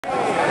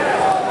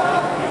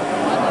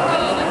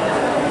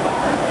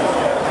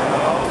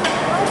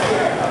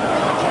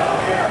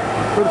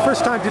For the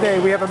first time today,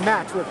 we have a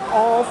match with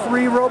all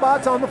 3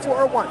 robots on the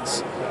floor at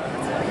once.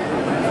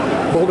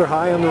 Boulder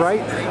High on the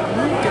right,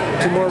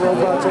 2 more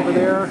robots over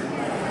there,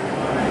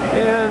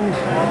 and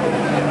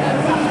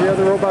 3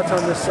 other robots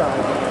on this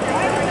side.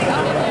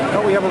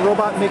 Oh, we have a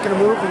robot making a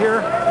move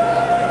here.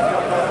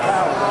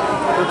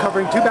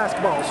 Recovering 2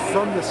 basketballs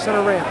from the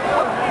center ramp.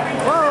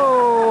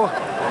 Whoa!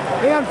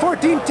 And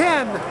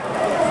 14-10.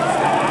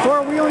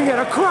 Four-wheeling it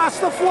across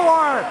the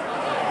floor.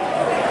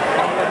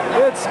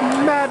 It's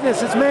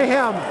madness, it's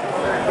mayhem.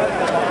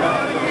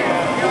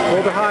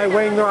 Boulder High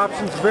weighing their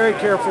options very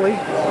carefully. It's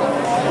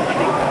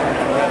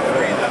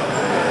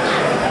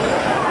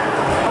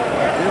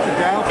a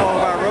downfall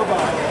of our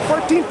robot.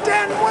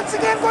 14-10, once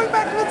again going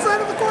back to the side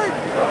of the court.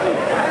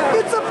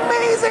 It's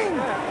amazing.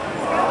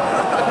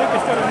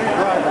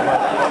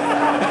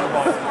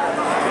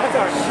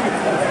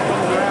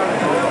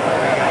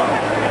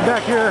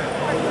 Back here,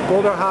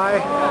 Boulder High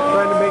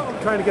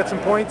trying to get some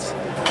points.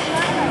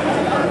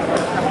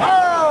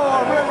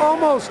 Oh,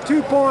 almost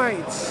 2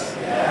 points.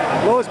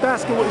 Lowest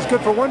basket is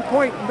good for 1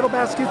 point. Middle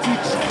basket's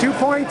each 2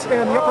 points,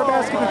 and the upper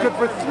basket is good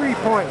for 3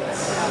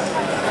 points.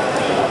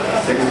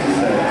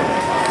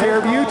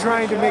 Fairview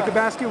trying to make a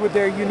basket with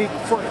their unique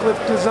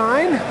forklift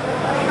design.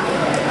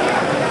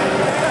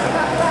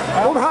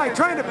 Boulder High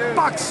trying to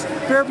box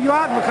Fairview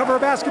out and recover a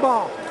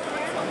basketball.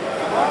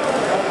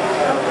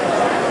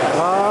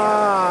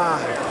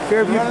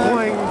 Fairview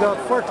playing the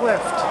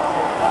forklift.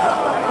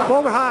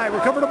 Boulder High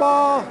recovered the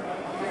ball,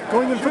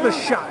 going in for the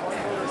shot.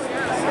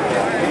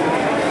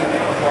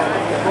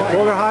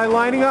 Boulder High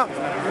lining up.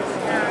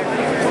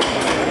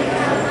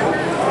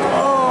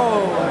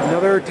 Oh,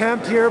 another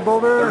attempt here,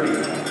 Boulder.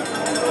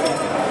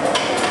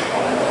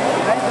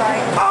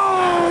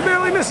 Oh,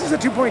 barely misses a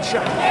 2-point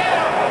shot.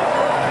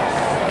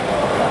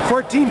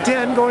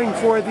 14-10 going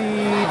for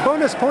the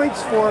bonus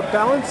points for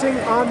balancing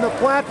on the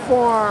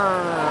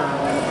platform.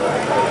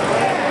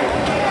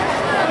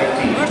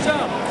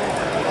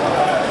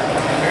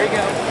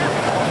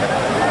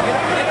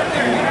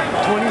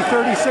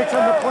 20-36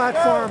 on the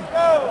platform.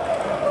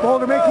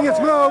 Boulder making its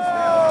move.